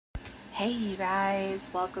Hey, you guys,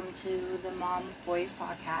 welcome to the Mom Boys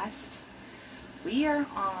podcast. We are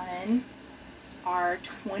on our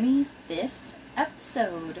 25th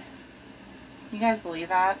episode. You guys believe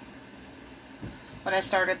that? When I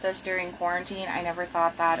started this during quarantine, I never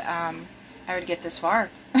thought that I would get this far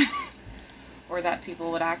or that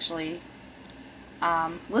people would actually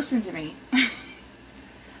listen to me.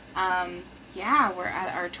 Yeah, we're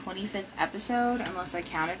at our 25th episode, unless I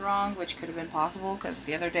counted wrong, which could have been possible, because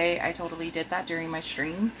the other day I totally did that during my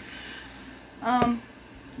stream.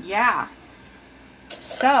 Yeah.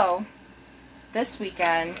 So, this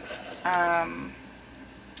weekend,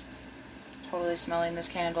 totally smelling this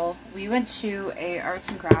candle, we went to a arts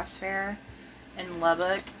and crafts fair in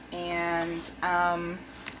Lubbock, and,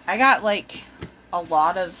 I got, like, a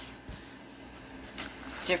lot of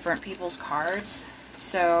different people's cards.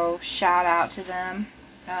 So, shout out to them.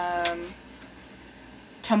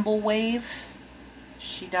 Tumblewave.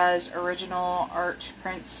 She does original art,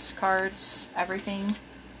 prints, cards, everything.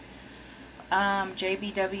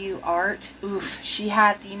 JBW Art. Oof, she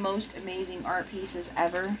had the most amazing art pieces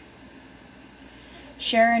ever.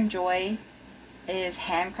 Sharon Joy is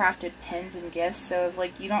handcrafted pins and gifts. So if,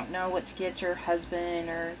 like, you don't know what to get your husband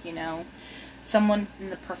or, someone in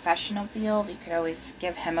the professional field, you could always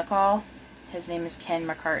give him a call. His name is Ken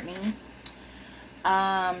McCartney.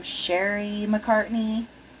 Sherry McCartney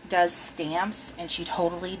does stamps, and she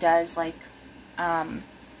totally does, like,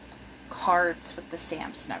 cards with the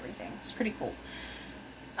stamps and everything. It's pretty cool.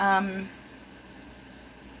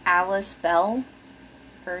 Alice Bell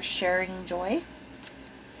for Sharing Joy.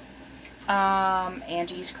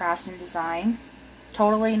 Angie's Crafts and Design.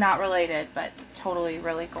 Totally not related, but totally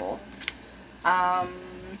really cool.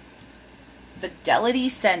 Fidelity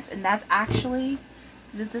Scents, and that's actually,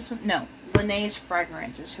 is it this one? No, Lene's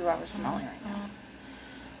Fragrance is who I was smelling right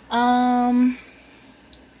now.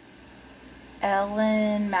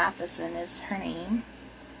 Ellen Matheson is her name.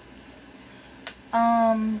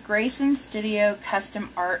 Grayson Studio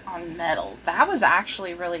Custom Art on Metal. That was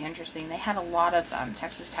actually really interesting. They had a lot of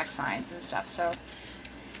Texas Tech signs and stuff, so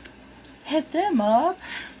hit them up.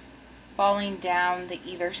 Falling Down the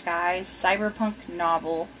Ether Skies, Cyberpunk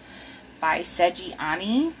Novel by Seji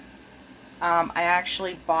Ani. I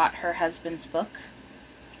actually bought her husband's book.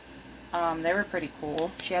 They were pretty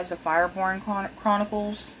cool. She has the Fireborn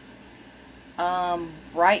Chronicles.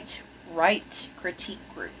 Right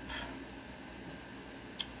Critique Group.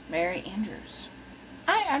 Mary Andrews.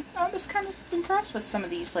 I was kind of impressed with some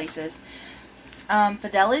of these places.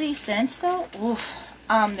 Fidelity Scents, though, oof.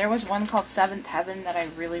 There was one called Seventh Heaven that I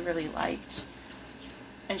really, really liked.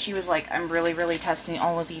 And she was like, I'm really, really testing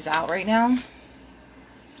all of these out right now.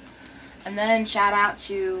 And then shout out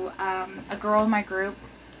to a girl in my group,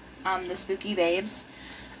 the Spooky Babes.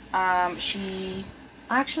 Actually,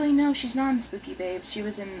 no, she's not in Spooky Babes. She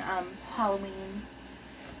was in Halloween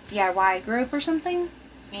DIY group or something.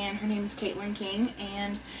 And her name is Caitlin King.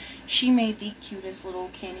 And she made the cutest little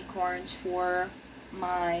candy corns for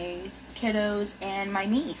my kiddos and my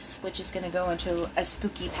niece, which is going to go into a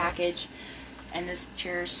spooky package. And this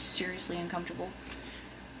chair is seriously uncomfortable.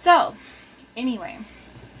 So, anyway,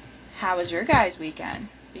 how was your guys' weekend?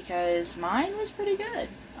 Because mine was pretty good.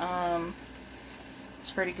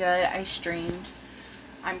 It's pretty good. I streamed.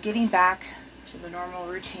 I'm getting back to the normal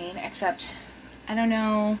routine, except, I don't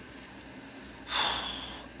know.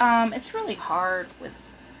 It's really hard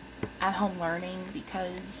with at-home learning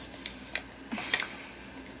because...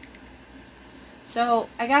 So,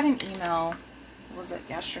 I got an email, was it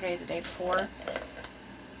yesterday, the day before,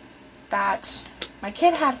 that my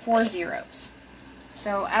kid had 4 zeros.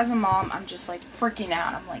 So, as a mom, I'm just, like, freaking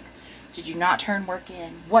out. I'm like, did you not turn work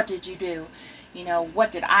in? What did you do?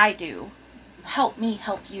 What did I do? Help me,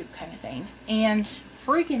 help you, kind of thing. And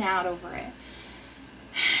freaking out over it.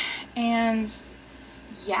 And,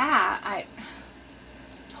 yeah, I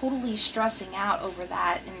totally stressing out over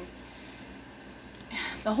that. And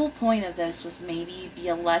the whole point of this was maybe be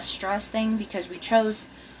a less stress thing, because we chose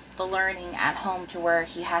the learning at home to where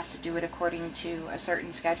he has to do it according to a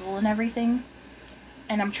certain schedule and everything.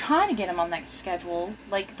 And I'm trying to get him on that schedule.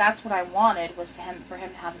 Like, that's what I wanted, was for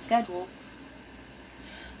him to have a schedule.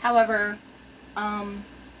 However,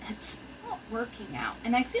 it's not working out.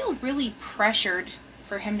 And I feel really pressured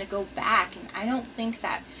for him to go back. And I don't think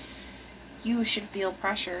that you should feel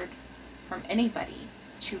pressured from anybody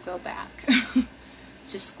to go back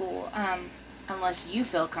to school, unless you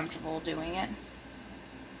feel comfortable doing it.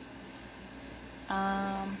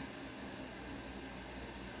 But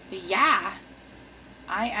yeah,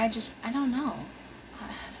 I don't know. I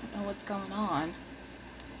don't know what's going on.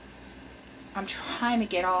 I'm trying to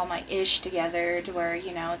get all my ish together to where,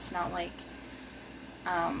 you know, it's not like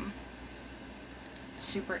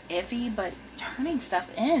super iffy, but turning stuff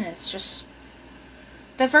in is just...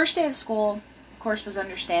 The first day of school, of course, was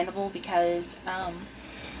understandable because I'm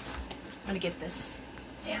gonna get this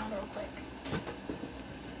down real quick.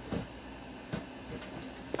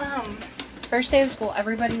 First day of school,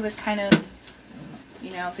 everybody was kind of,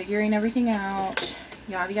 you know, figuring everything out,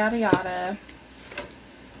 yada yada yada,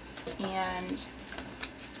 and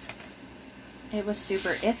it was super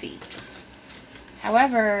iffy.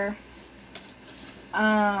 However,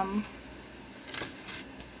 now,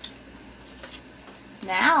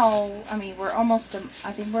 I mean, we're almost,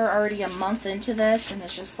 I think we're already a month into this, and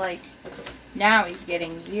it's just like, now he's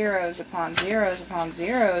getting zeros upon zeros upon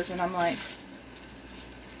zeros, and I'm like,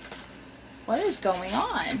 what is going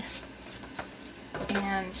on?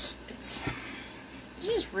 And it's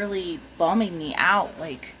just really bumming me out.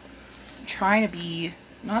 Like, I'm trying to be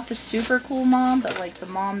not the super cool mom, but like the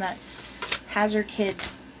mom that has her kid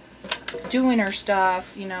doing her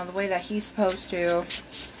stuff, you know, the way that he's supposed to.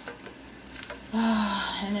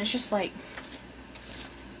 And it's just like,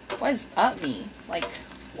 what is up me? Like,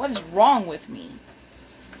 what is wrong with me?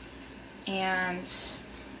 And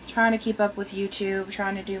trying to keep up with YouTube,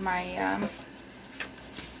 trying to do my,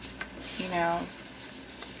 you know,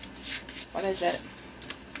 what is it?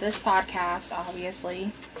 This podcast,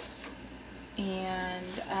 obviously. And,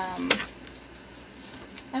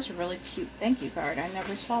 that's a really cute thank you card. I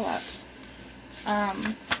never saw that.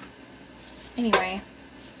 Anyway,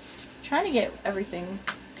 trying to get everything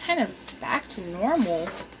kind of back to normal.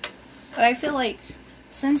 But I feel like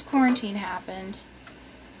since quarantine happened,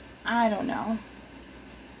 I don't know.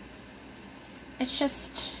 It's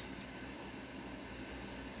just,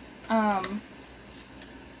 I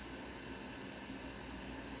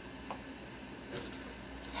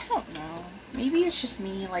don't know. Maybe it's just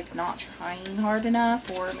me, like, not trying hard enough,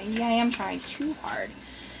 or maybe I am trying too hard.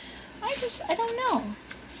 I don't know.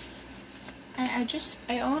 I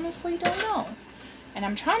honestly don't know. And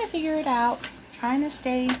I'm trying to figure it out, trying to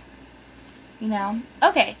stay, you know.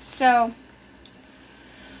 Okay, so,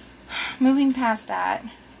 moving past that,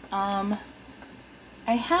 I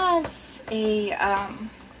have a,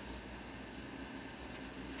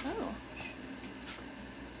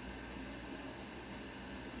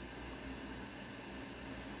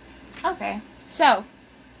 okay, so,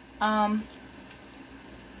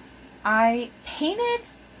 I painted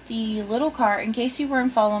the little car. In case you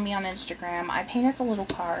weren't following me on Instagram, I painted the little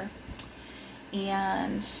car,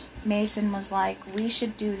 and Mason was like, we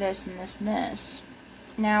should do this and this and this.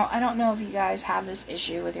 Now, I don't know if you guys have this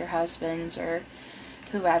issue with your husbands or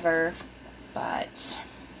whoever, but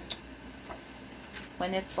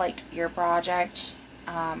when it's like your project,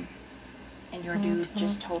 and your dude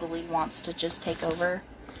just totally wants to just take over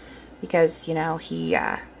because, you know, he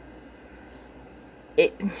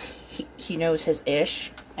knows his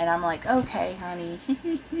ish, and I'm like, okay, honey,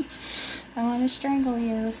 I want to strangle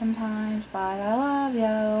you sometimes, but I love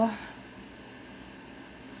you.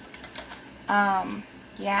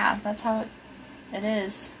 Yeah, that's how it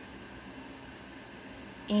is.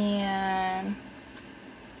 And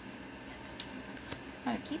I'm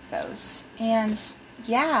gonna keep those. And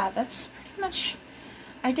yeah, that's pretty much,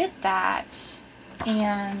 I did that.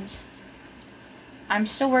 And I'm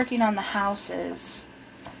still working on the houses.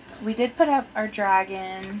 We did put up our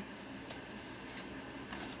dragon.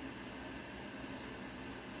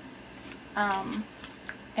 And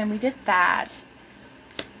we did that.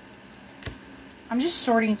 I'm just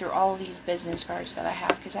sorting through all of these business cards that I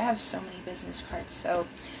have, because I have so many business cards. So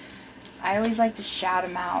I always like to shout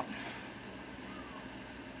them out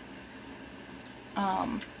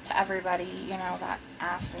to everybody, you know, that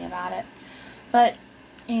asked me about it. But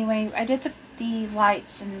anyway, I did the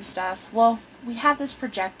lights and stuff. Well, we have this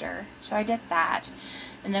projector, so I did that.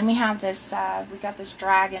 And then we have this, we got this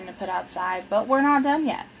dragon to put outside, but we're not done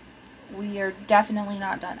yet. We are definitely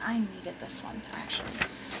not done. I needed this one, actually. I'm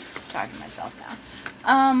talking to myself now.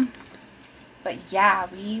 But yeah,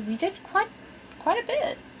 we did quite a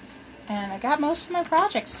bit. And I got most of my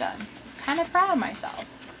projects done. Kind of proud of myself.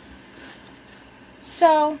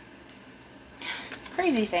 So,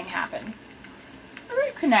 crazy thing happened. I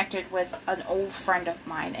reconnected with an old friend of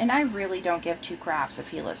mine, and I really don't give two craps if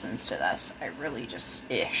he listens to this. I really just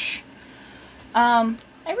ish. I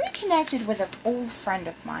reconnected with an old friend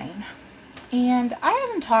of mine, and I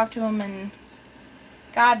haven't talked to him in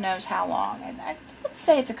God knows how long. I would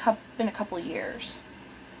say it's been a couple of years,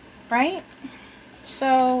 right?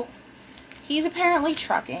 So he's apparently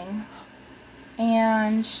trucking,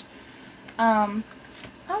 and I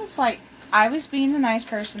was like, I was being the nice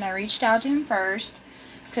person. I reached out to him first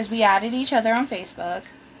because we added each other on Facebook.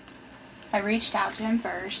 I reached out to him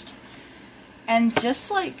first. And just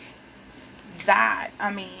like that,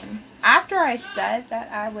 I mean, after I said that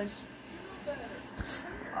I was...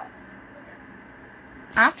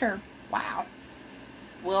 Wow.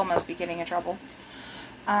 Will must be getting in trouble.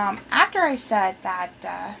 After I said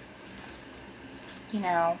that, you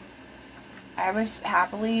know, I was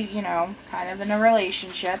happily, you know, kind of in a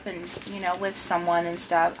relationship and, you know, with someone and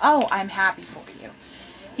stuff. Oh, I'm happy for you.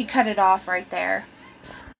 He cut it off right there.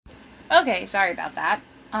 Okay, sorry about that.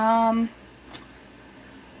 I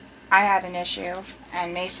had an issue,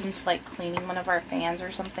 and Mason's, like, cleaning one of our fans or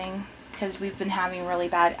something, because we've been having really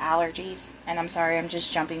bad allergies, and I'm sorry, I'm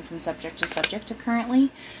just jumping from subject to subject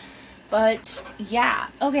currently, but, yeah.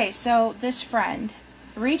 Okay, so, this friend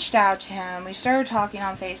reached out to him, we started talking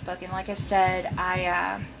on Facebook, and like I said,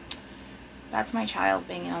 that's my child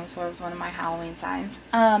banging on the floor with one of my Halloween signs.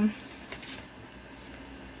 I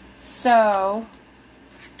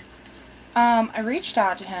reached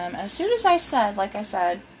out to him, and as soon as I said, like I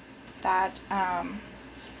said, that, I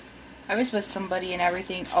was with somebody and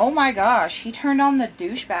everything, oh my gosh, he turned on the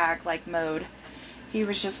douchebag, like, mode. He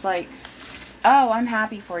was just like, oh, I'm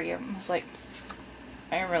happy for you. I was like,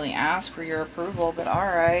 I didn't really ask for your approval, but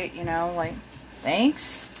alright, you know, like,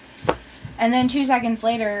 thanks. And then 2 seconds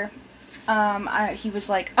later, he was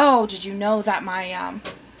like, oh, did you know that my,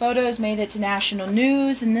 photos made it to national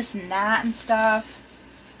news and this and that and stuff?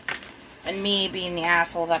 And me being the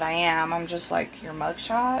asshole that I am, I'm just like, your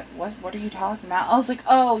mugshot? What are you talking about? I was like,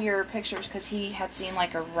 oh, your pictures, because he had seen,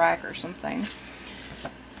 like, a wreck or something.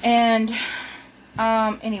 And,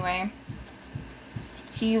 anyway,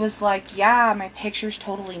 he was like, yeah, my pictures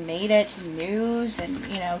totally made it to news, and,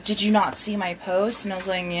 you know, did you not see my post? And I was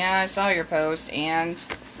like, yeah, I saw your post, and,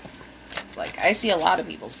 it's like, I see a lot of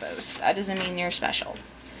people's posts. That doesn't mean you're special.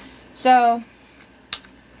 So,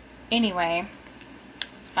 anyway,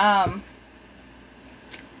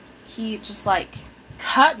 he just, like,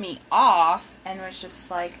 cut me off and was just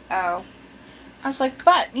like, oh. I was like,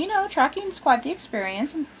 but, you know, trucking's quite the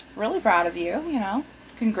experience. I'm really proud of you, you know.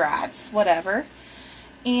 Congrats, whatever.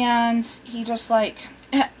 And he just, like,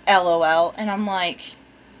 LOL. And I'm like,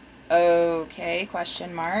 okay,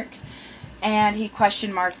 question mark. And he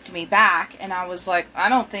question marked me back. And I was like, I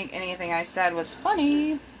don't think anything I said was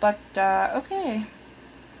funny, but, okay.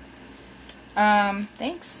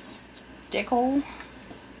 Thanks, dickhole.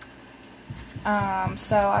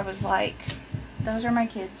 So I was like, those are my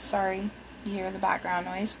kids, sorry, you hear the background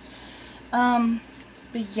noise. But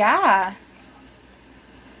yeah,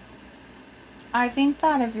 I think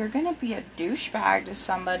that if you're gonna be a douchebag to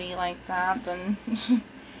somebody like that, then,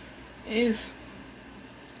 if,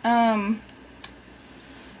 how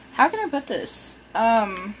can I put this?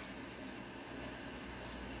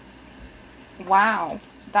 Wow,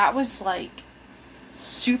 that was, like,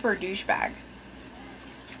 super douchebag.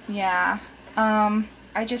 Yeah. I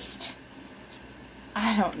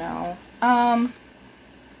don't know. I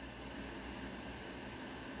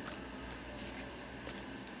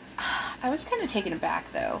was kind of taken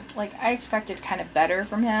aback, though. Like, I expected kind of better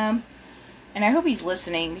from him. And I hope he's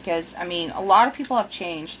listening, because, I mean, a lot of people have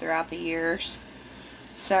changed throughout the years.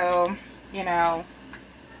 So, you know,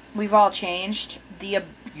 we've all changed.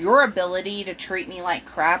 Your ability to treat me like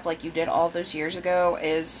crap like you did all those years ago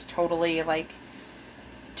is totally, like,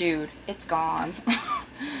 dude, it's gone.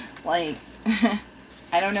 Like,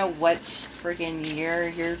 I don't know what freaking year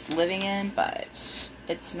you're living in, but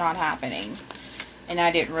it's not happening. And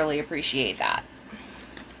I didn't really appreciate that.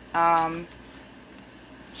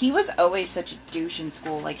 He was always such a douche in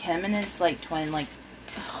school. Like, him and his, like, twin, like,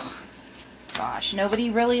 ugh, gosh, nobody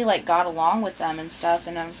really, like, got along with them and stuff.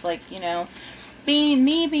 And I was like, you know, being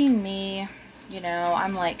me, you know,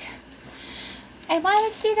 I'm like, I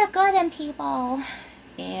want to see the good in people.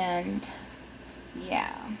 And,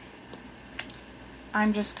 yeah.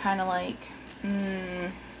 I'm just kind of like,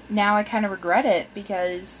 now I kind of regret it,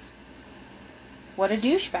 because what a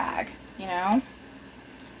douchebag, you know?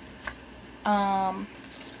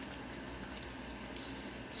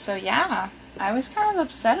 So yeah, I was kind of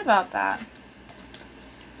upset about that.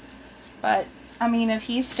 But, I mean, if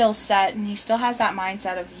he's still set and he still has that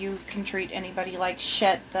mindset of you can treat anybody like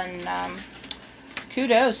shit, then,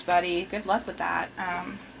 kudos, buddy. Good luck with that.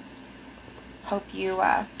 Hope you,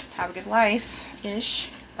 have a good life-ish.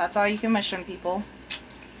 That's all you can wish on people.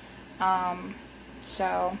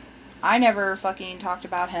 So, I never fucking talked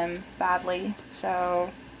about him badly,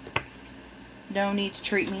 so no need to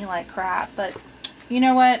treat me like crap. But, you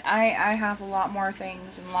know what? I have a lot more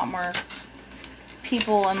things and a lot more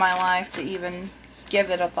people in my life to even give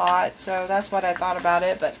it a thought. So that's what I thought about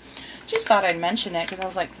it. But just thought I'd mention it because I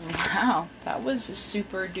was like, wow, that was a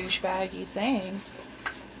super douchebaggy thing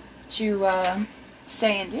to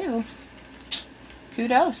say and do.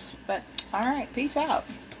 Kudos. But alright, peace out.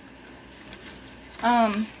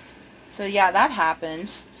 So yeah, that happened.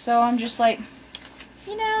 So I'm just like,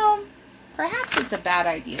 you know, perhaps it's a bad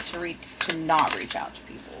idea to not reach out to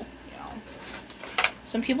people, you know.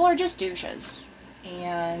 Some people are just douches.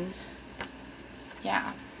 And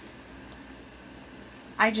yeah.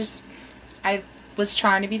 I was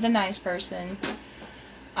trying to be the nice person.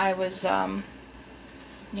 I was,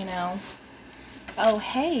 you know, oh,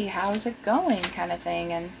 hey, how's it going kind of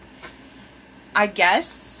thing. And I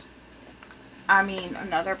guess, I mean,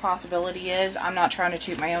 another possibility is, I'm not trying to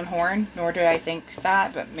toot my own horn, nor do I think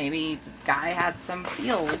that, but maybe the guy had some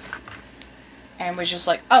feels and was just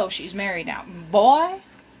like, oh, she's married now. Boy,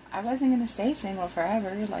 I wasn't going to stay single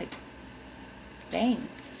forever. Like, dang.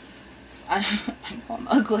 I know I'm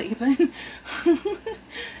ugly, but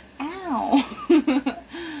ow.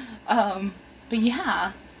 But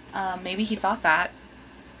yeah, maybe he thought that.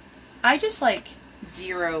 I just like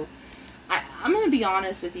zero. I'm gonna be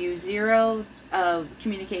honest with you, zero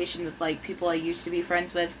communication with like people I used to be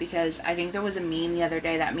friends with, because I think there was a meme the other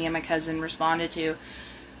day that me and my cousin responded to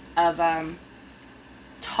of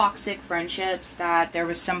toxic friendships, that there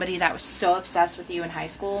was somebody that was so obsessed with you in high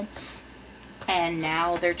school and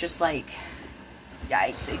now they're just like,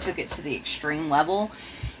 yikes, they took it to the extreme level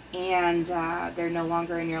and they're no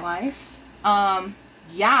longer in your life.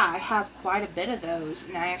 Yeah, I have quite a bit of those,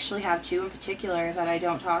 and I actually have two in particular that I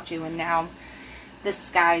don't talk to, and now this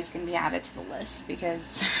guy's gonna be added to the list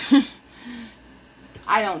because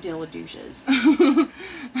I don't deal with douches.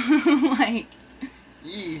 Like,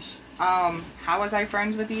 yeesh. How was I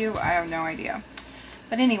friends with you? I have no idea.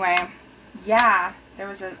 But anyway, yeah, there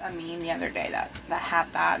was a meme the other day that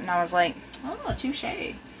had that, and I was like, oh, touche.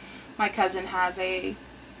 My cousin has a,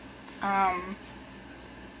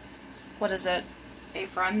 what is it? A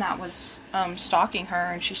friend that was stalking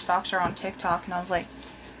her, and she stalks her on TikTok, and I was like,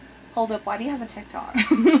 hold up, why do you have a TikTok?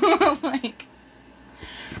 Like,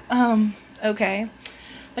 okay.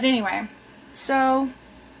 But anyway, so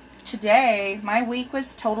today, my week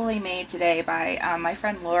was totally made today by my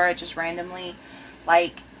friend Laura just randomly,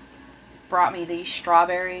 like, brought me these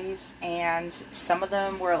strawberries, and some of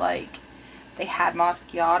them were like, they had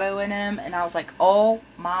Moscato in them, and I was like, oh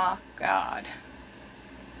my god,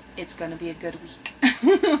 it's gonna be a good week.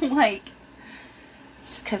 Like,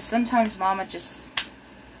 because sometimes mama just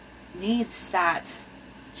needs that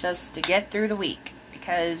just to get through the week,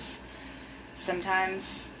 because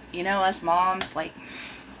sometimes, you know, us moms, like,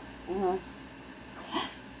 ooh,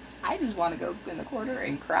 I just want to go in the corner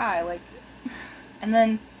and cry, like, and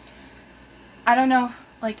then, I don't know,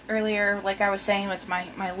 like, earlier, like I was saying with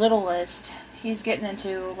my littlest, he's getting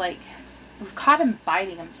into, like, we've caught him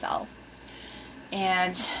biting himself,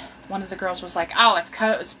 and one of the girls was like, oh,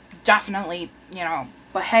 it's definitely, you know,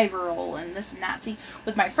 behavioral and this and that. See,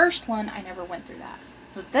 with my first one, I never went through that.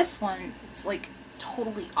 With this one, it's like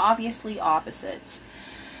totally obviously opposites.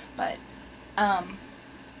 But,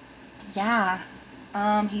 yeah,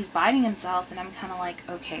 he's biting himself, and I'm kind of like,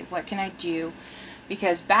 okay, what can I do?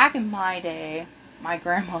 Because back in my day, my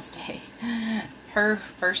grandma's day, her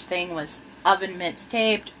first thing was oven mitts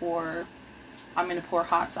taped, or I'm going to pour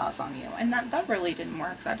hot sauce on you. And that really didn't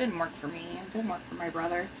work. That didn't work for me. It didn't work for my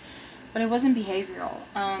brother. But it wasn't behavioral.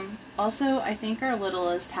 Also, I think our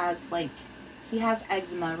littlest has, like, he has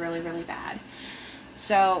eczema really, really bad.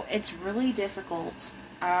 So it's really difficult.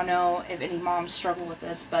 I don't know if any moms struggle with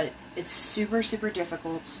this, but it's super, super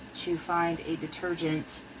difficult to find a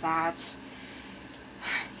detergent that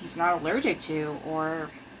he's not allergic to, or,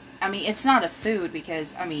 I mean, it's not a food,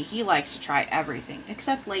 because, I mean, he likes to try everything,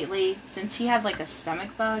 except lately, since he had, like, a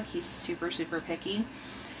stomach bug, he's super, super picky.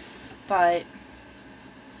 But,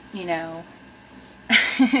 you know,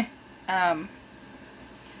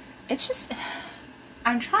 it's just,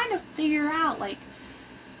 I'm trying to figure out, like,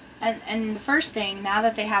 and the first thing, now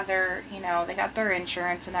that they have their, you know, they got their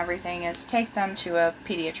insurance and everything, is take them to a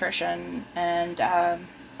pediatrician, and,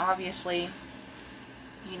 obviously,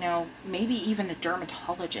 you know, maybe even a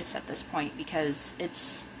dermatologist at this point, because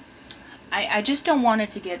it's, I just don't want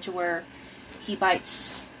it to get to where he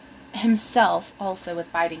bites himself also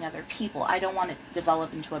with biting other people. I don't want it to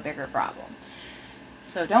develop into a bigger problem.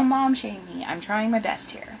 So don't mom shame me. I'm trying my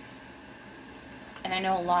best here. And I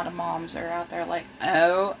know a lot of moms are out there like,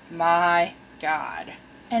 oh my god.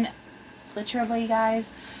 And literally,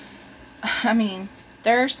 guys, I mean,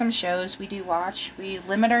 there are some shows we do watch. We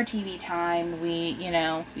limit our TV time. We, you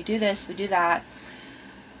know, we do this, we do that.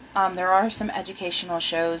 There are some educational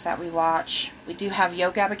shows that we watch. We do have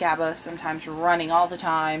Yo Gabba Gabba sometimes running all the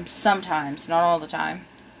time. Sometimes, not all the time,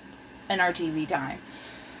 in our TV time.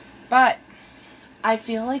 But I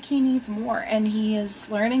feel like he needs more, and he is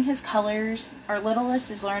learning his colors. Our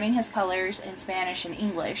littlest is learning his colors in Spanish and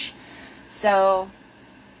English. So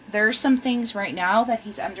there's some things right now that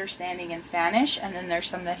he's understanding in Spanish, and then there's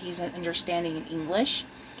some that he's understanding in English.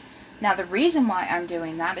 Now, the reason why I'm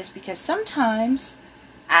doing that is because sometimes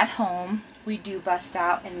at home we do bust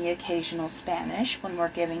out in the occasional Spanish when we're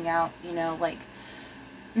giving out, you know, like,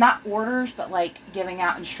 not orders, but like giving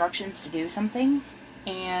out instructions to do something.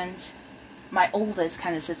 And my oldest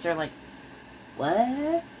kind of sits there like,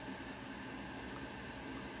 what?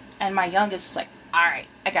 And my youngest is like, alright,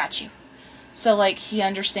 I got you. So, like, he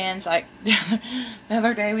understands, like, the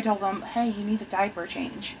other day we told him, hey, you need a diaper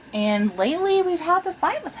change. And lately we've had to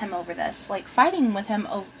fight with him over this. Like, fighting with him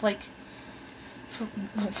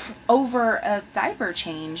over a diaper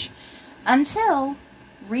change. Until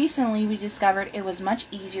recently we discovered it was much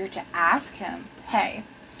easier to ask him, hey,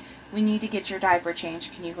 we need to get your diaper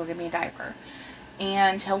changed. Can you go get me a diaper?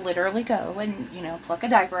 And he'll literally go and, you know, pluck a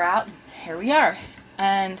diaper out. And here we are.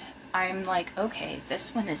 And I'm like, okay,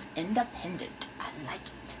 this one is independent. I like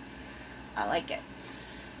it. I like it.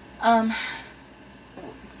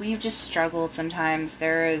 We've just struggled sometimes.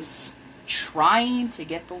 There is trying to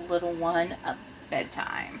get the little one a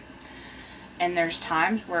bedtime. And there's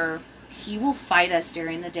times where he will fight us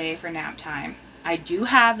during the day for nap time. I do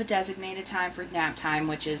have a designated time for nap time,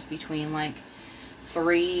 which is between like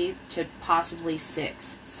 3 to possibly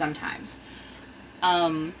 6 sometimes.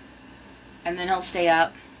 And then he'll stay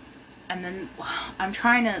up. And then I'm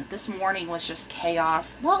trying to, this morning was just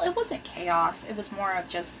chaos. Well, it wasn't chaos. It was more of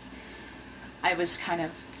just, I was kind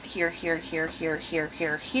of here.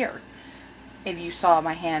 If you saw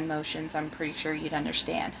my hand motions, I'm pretty sure you'd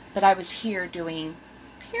understand. But I was here doing,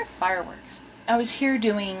 fireworks. I was here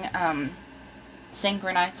doing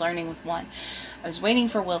synchronized learning with one. I was waiting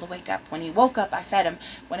for Will to wake up. When he woke up, I fed him.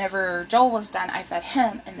 Whenever Joel was done, I fed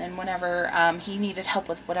him. And then whenever he needed help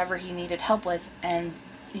with whatever he needed help with, and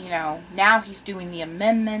you know, now he's doing the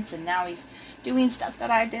amendments, and now he's doing stuff that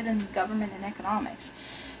I did in government and economics.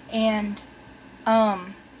 And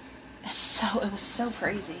so it was so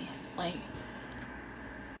crazy. Like,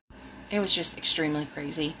 it was just extremely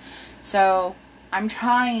crazy. So I'm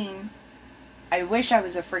trying. I wish I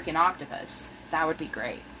was a freaking octopus. That would be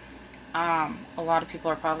great. A lot of people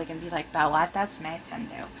are probably going to be like, but what does Mason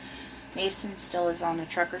do? Mason still is on a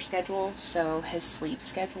trucker schedule, so his sleep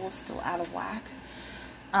schedule is still out of whack.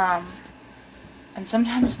 And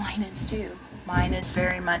sometimes mine is too. Mine is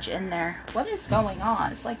very much in there. What is going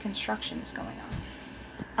on? It's like construction is going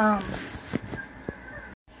on.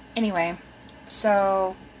 Anyway,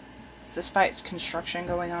 so despite construction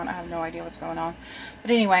going on, I have no idea what's going on.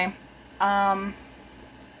 But anyway,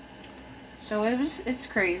 so it's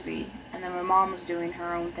crazy. And then my mom was doing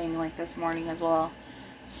her own thing like this morning as well.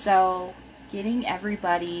 So getting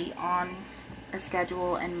everybody on a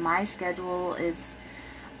schedule, and my schedule is,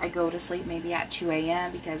 I go to sleep maybe at 2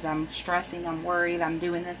 a.m. because I'm stressing, I'm worried, I'm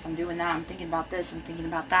doing this, I'm doing that, I'm thinking about this, I'm thinking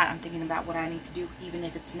about that, I'm thinking about what I need to do even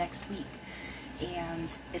if it's next week.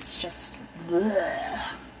 And it's just, bleh.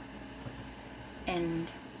 And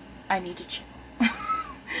I need to chill.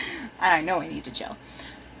 I know I need to chill.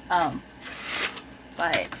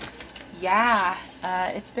 But yeah,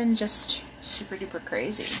 it's been just super duper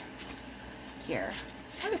crazy here.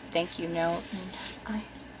 I have a thank you note, and I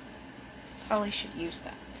probably should use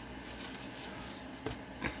that.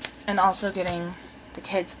 And also getting the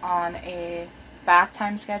kids on a bath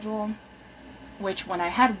time schedule, which when I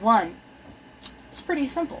had one, it's pretty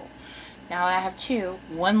simple. Now I have two.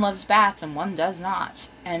 One loves baths and one does not.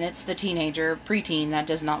 And it's the teenager, preteen, that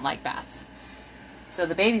does not like baths. So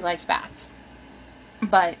the baby likes baths.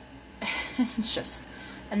 But it's just...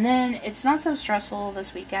 And then it's not so stressful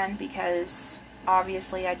this weekend because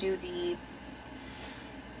obviously I do the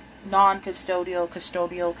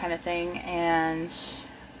custodial kind of thing. And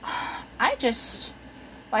I just...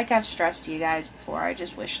 Like I've stressed to you guys before, I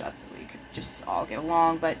just wish that we could just all get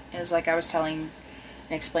along. But it was like I was telling...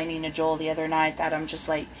 explaining to Joel the other night that I'm just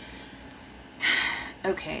like,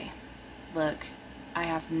 okay, look, I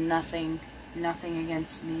have nothing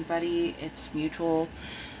against anybody. It's mutual.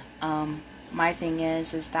 My thing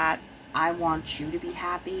is that I want you to be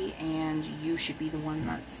happy, and you should be the one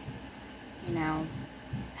that's, you know,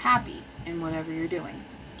 happy in whatever you're doing,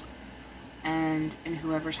 and in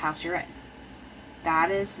whoever's house you're in.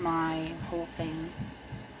 That is my whole thing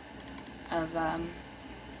of,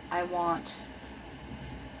 I want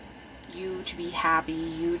you to be happy,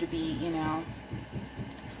 you to be, you know,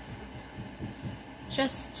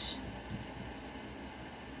 just...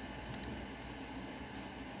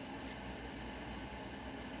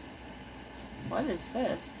 What is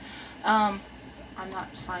this? I'm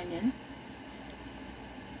not signed in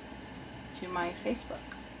to my Facebook.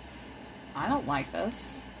 I don't like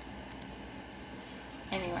this.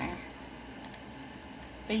 Anyway.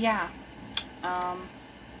 But yeah.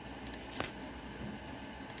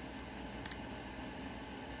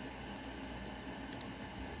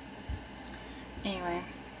 Anyway.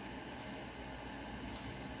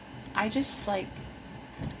 I just, like,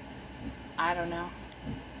 I don't know.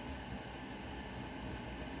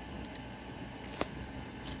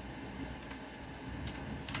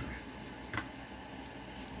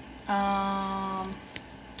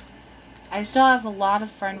 I still have a lot of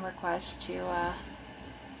friend requests to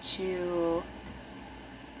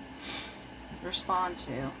respond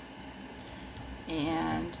to,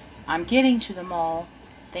 and I'm getting to them all.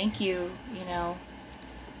 Thank you, you know,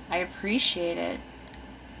 I appreciate it.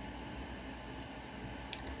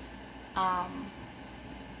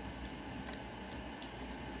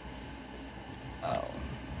 Oh.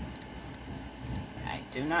 I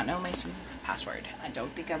do not know my sensitive password. I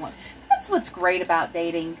don't think I want. That's what's great about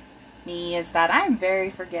dating me, is that I'm very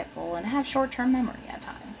forgetful and have short-term memory at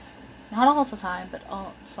times. Not all the time, but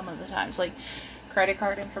some of the times. Like, credit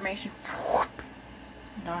card information,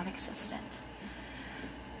 non-existent.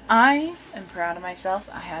 I am proud of myself.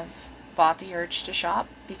 I have fought the urge to shop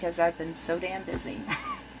because I've been so damn busy.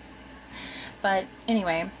 But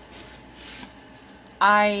anyway,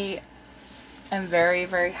 I am very,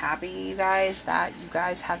 very happy, you guys, that you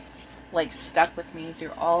guys have, like, stuck with me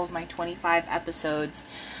through all of my 25 episodes.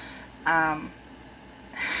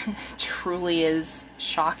 It truly is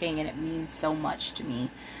shocking, and it means so much to me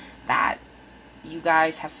that you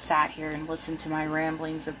guys have sat here and listened to my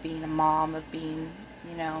ramblings of being a mom, of being,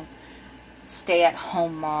 you know,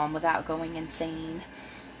 stay-at-home mom without going insane,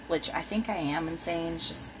 which I think I am insane. It's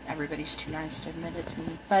just everybody's too nice to admit it to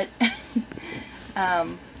me. But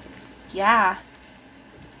yeah,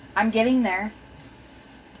 I'm getting there.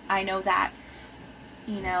 I know that,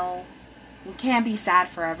 you know, we can't be sad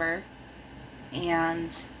forever,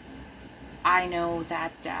 and I know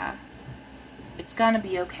that it's gonna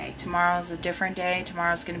be okay. Tomorrow's a different day.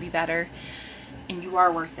 Tomorrow's gonna be better, and you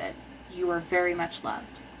are worth it. You are very much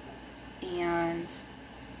loved, and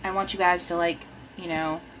I want you guys to, like, you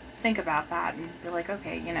know, think about that and be like,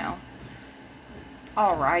 okay, you know,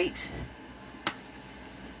 alright.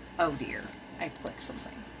 Oh dear, I clicked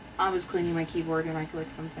something. I was cleaning my keyboard and I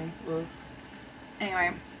clicked something. Oof.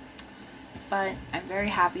 Anyway, but I'm very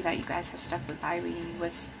happy that you guys have stuck by me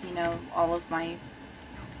with, you know, all of my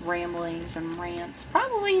ramblings and rants.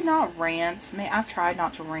 Probably not rants. I've tried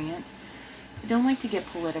not to rant. I don't like to get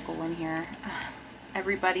political in here.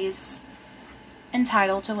 Everybody's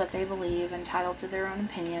entitled to what they believe, entitled to their own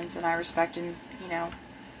opinions, and I respect, and, you know,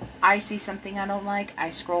 I see something I don't like,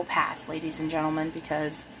 I scroll past, ladies and gentlemen,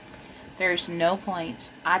 because there's no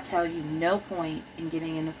point, I tell you, no point in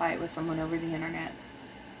getting in a fight with someone over the internet.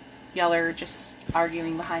 Y'all are just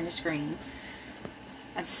arguing behind a screen.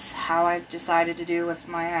 That's how I've decided to do with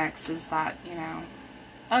my ex, is that, you know,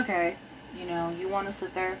 okay, you know, you want to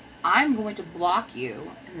sit there, I'm going to block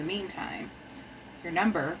you in the meantime, your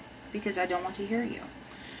number, because I don't want to hear you.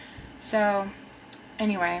 So,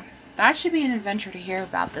 anyway, that should be an adventure to hear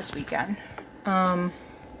about this weekend.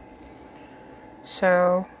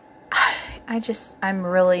 So, I'm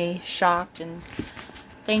really shocked, and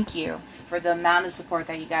thank you for the amount of support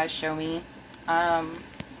that you guys show me. I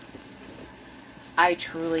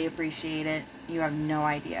truly appreciate it. You have no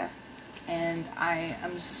idea. And I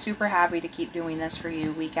am super happy to keep doing this for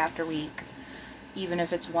you week after week. Even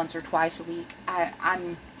if it's once or twice a week,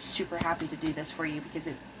 I'm super happy to do this for you, because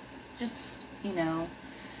it just, you know,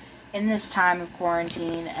 in this time of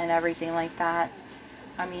quarantine and everything like that,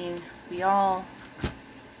 I mean, we all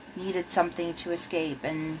needed something to escape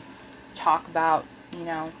and talk about, you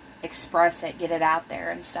know, express it, get it out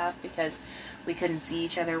there and stuff, because we couldn't see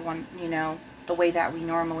each other you know, the way that we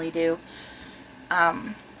normally do.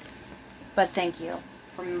 But thank you.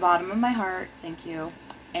 From the bottom of my heart, thank you.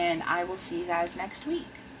 And I will see you guys next week.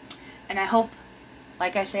 And I hope,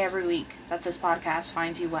 like I say every week, that this podcast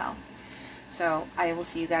finds you well. So I will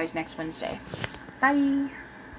see you guys next Wednesday. Bye.